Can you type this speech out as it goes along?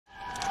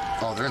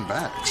Oh, they're in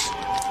bags.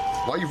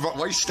 Why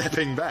are you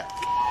stepping back?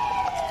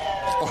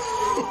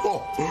 Oh,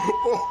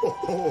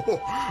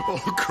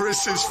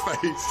 Chris's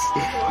face.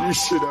 You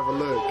should have a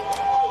look.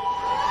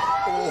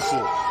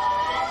 Awful.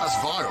 That's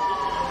vile.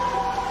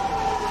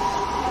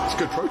 It's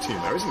good protein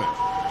there, isn't it?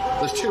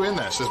 There's 2 in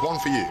there, so there's one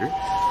for you,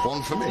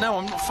 one for me. No,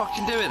 I'm not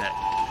fucking doing it.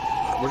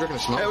 What are you going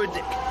to smell?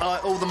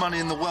 All the money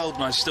in the world,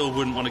 and I still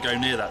wouldn't want to go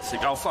near that thing.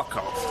 Oh, fuck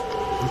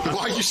off.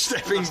 Why are you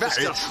stepping back?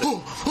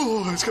 Disgusting.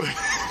 It's going to...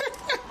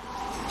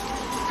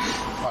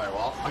 Right,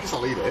 well, I guess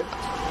I'll eat it.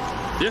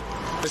 Yeah.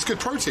 It's good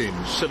protein.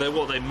 So they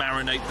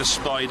marinate the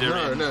spider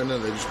in? No,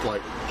 they just,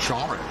 like,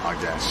 char it, I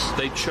guess.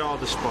 They char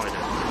the spider.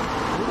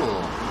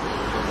 Ooh.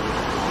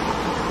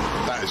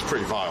 That is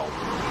pretty vile.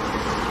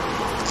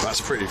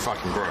 That's pretty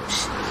fucking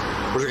gross.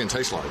 What's it going to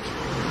taste like?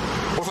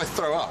 What if I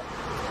throw up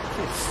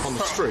on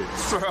the street?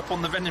 Throw up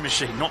on the vending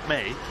machine, not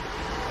me.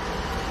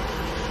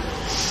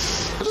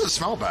 It doesn't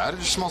smell bad, it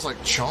just smells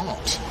like chart.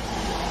 You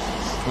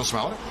want to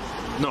smell it?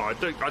 No, I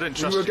don't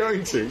trust you. You were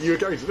going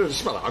to. No, just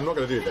smell it. I'm not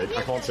going to do it.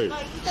 I can't see.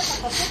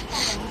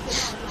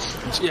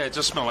 Yeah, it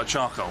does smell like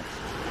charcoal.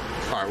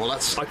 Alright, well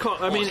that's... I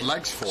can't, I mean,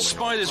 legs falling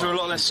spiders are a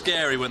lot less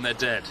scary when they're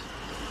dead.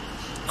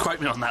 Quote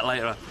me on that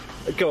later.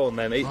 Go on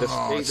then, eat the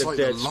like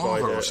dead the lava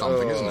spider. or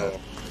something, isn't it?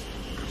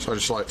 So I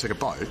just like take a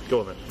bite.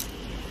 Go on then.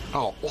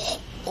 Oh,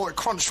 it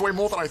crunched way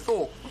more than I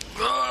thought.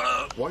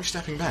 Why are you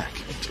stepping back?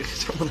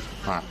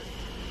 Alright.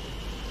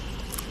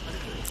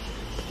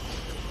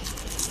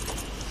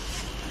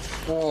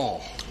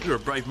 Oh. You're a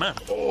brave man.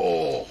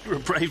 Oh. You're a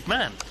brave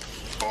man.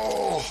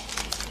 Oh.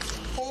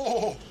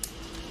 Oh.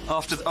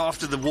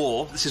 After the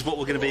war, this is what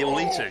we're going to be all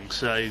eating,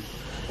 so you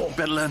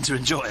better learn to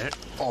enjoy it.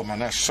 Oh man,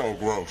 that's so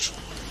gross.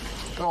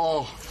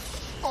 Oh,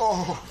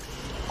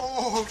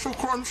 it's so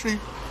crunchy.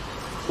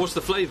 What's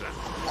the flavour?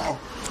 Oh.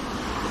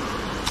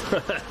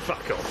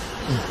 Fuck off.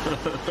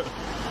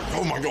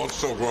 Oh my god, it's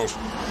so gross.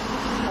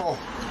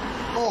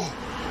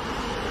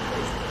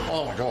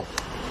 Oh my god.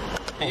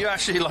 Are you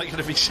actually like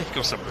going to be sick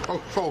or something? Oh,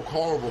 so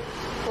horrible.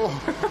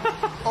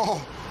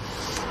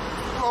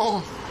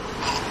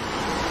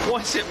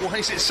 Why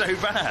is it so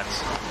bad?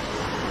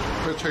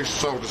 It tastes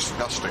so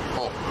disgusting.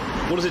 Oh.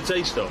 What does it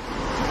taste of?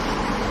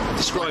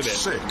 Describe Like it.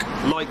 Sick.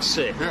 Like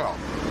sick. Yeah.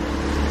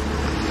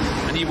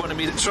 And you wanted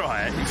me to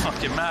try it? You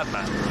fucking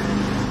madman.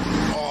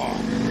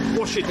 Oh.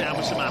 Wash it down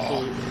with some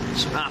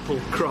apple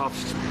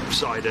craft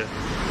cider.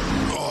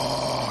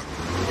 Oh.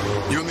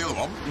 You want the other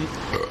one?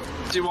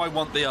 Do I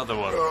want the other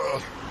one?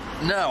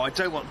 No, I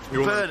don't want. You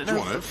want burn it? it. Do you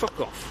No, want it? fuck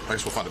off. I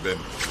guess we'll find a bin.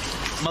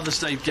 Mother's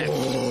Day gift.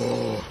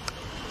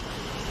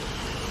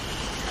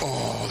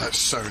 Oh, that's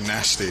so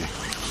nasty.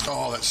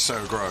 Oh, that's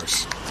so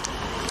gross.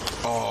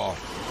 Oh,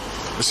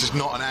 this is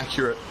not an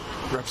accurate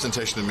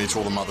representation of me to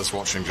all the mothers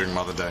watching during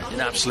Mother Day. It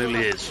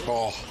absolutely is.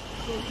 Oh.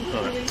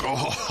 Right.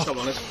 Oh. Come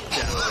on, let's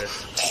get out of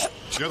this.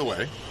 Do you know the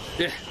way?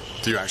 Yeah.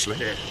 Do you actually?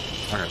 Yeah.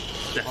 Okay.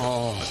 Yeah.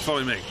 Oh.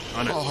 Follow me.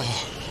 I know.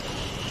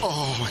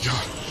 Oh my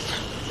god.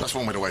 That's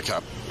one way to wake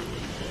up.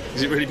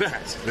 Is it really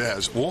bad? Yeah,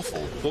 it's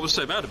awful. What was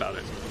so bad about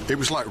it? It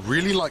was like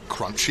really like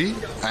crunchy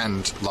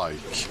and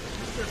like,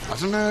 I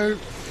don't know,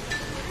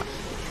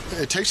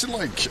 it tasted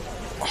like,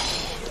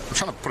 I'm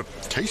trying to put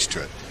a taste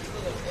to it.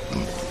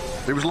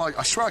 It was like,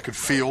 I swear I could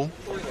feel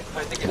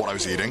what I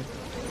was eating.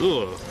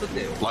 Ugh.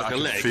 Like I a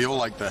could leg? feel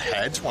like the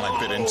head when I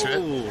bit into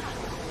it.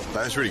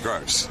 That is really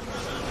gross.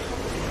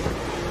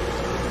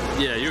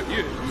 Yeah,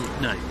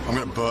 no. I'm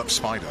going to burp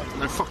spider.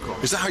 No, fuck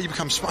off. Is that how you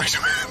become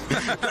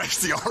Spider-Man? That's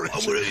the origin.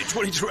 I'm going to eat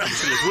 20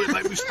 tarantulas. Will it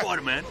make me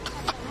Spider-Man?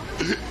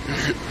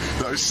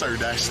 That was so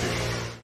nasty.